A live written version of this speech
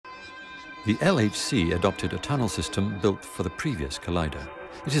The LHC adopted a tunnel system built for the previous collider.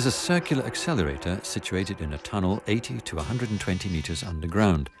 It is a circular accelerator situated in a tunnel 80 to 120 meters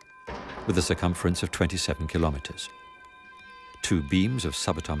underground, with a circumference of 27 kilometers. Two beams of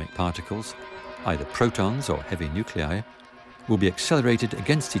subatomic particles, either protons or heavy nuclei, will be accelerated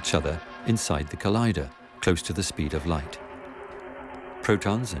against each other inside the collider, close to the speed of light.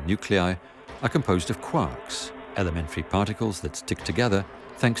 Protons and nuclei are composed of quarks, elementary particles that stick together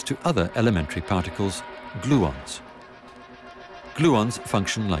thanks to other elementary particles, gluons. Gluons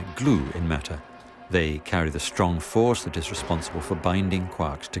function like glue in matter. They carry the strong force that is responsible for binding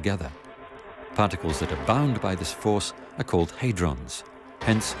quarks together. Particles that are bound by this force are called hadrons,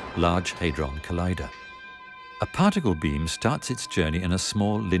 hence Large Hadron Collider. A particle beam starts its journey in a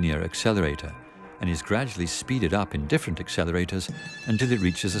small linear accelerator and is gradually speeded up in different accelerators until it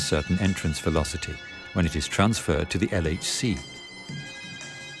reaches a certain entrance velocity, when it is transferred to the LHC.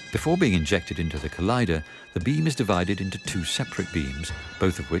 Before being injected into the collider, the beam is divided into two separate beams,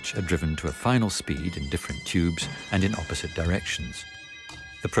 both of which are driven to a final speed in different tubes and in opposite directions.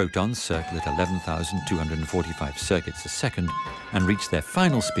 The protons circle at 11,245 circuits a second and reach their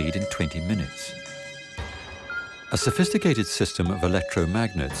final speed in 20 minutes. A sophisticated system of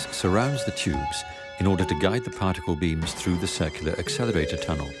electromagnets surrounds the tubes in order to guide the particle beams through the circular accelerator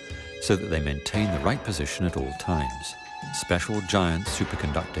tunnel so that they maintain the right position at all times. Special giant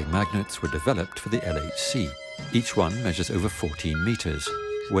superconducting magnets were developed for the LHC. Each one measures over 14 meters,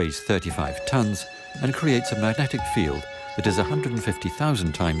 weighs 35 tons, and creates a magnetic field that is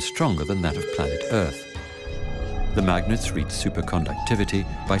 150,000 times stronger than that of planet Earth. The magnets reach superconductivity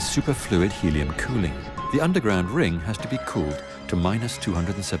by superfluid helium cooling. The underground ring has to be cooled to minus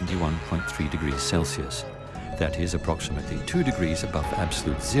 271.3 degrees Celsius. That is approximately 2 degrees above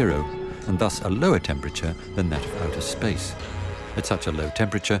absolute zero, and thus a lower temperature than that of outer space. At such a low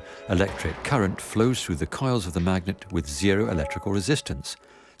temperature, electric current flows through the coils of the magnet with zero electrical resistance,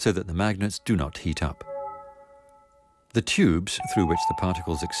 so that the magnets do not heat up. The tubes, through which the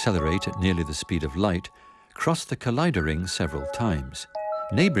particles accelerate at nearly the speed of light, cross the collider ring several times.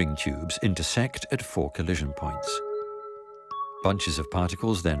 Neighboring tubes intersect at 4 collision points. Bunches of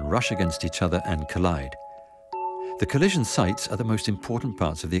particles then rush against each other and collide. The collision sites are the most important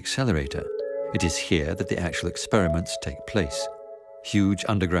parts of the accelerator. It is here that the actual experiments take place. Huge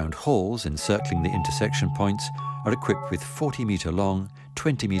underground halls encircling the intersection points are equipped with 40-meter-long,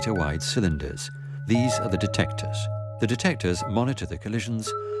 20-meter-wide cylinders. These are the detectors. The detectors monitor the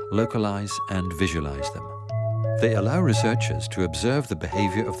collisions, localize and visualize them. They allow researchers to observe the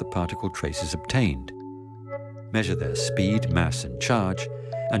behavior of the particle traces obtained, measure their speed, mass and charge,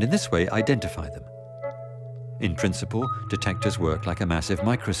 and in this way identify them. In principle, detectors work like a massive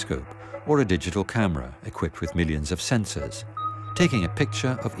microscope or a digital camera equipped with millions of sensors, taking a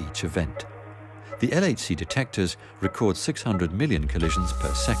picture of each event. The LHC detectors record 600 million collisions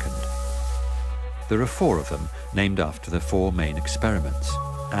per second. There are 4 of them, named after the 4 main experiments: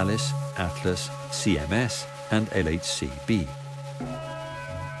 ALICE, ATLAS, CMS, and LHC-B.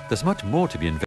 There's much more to be investigated.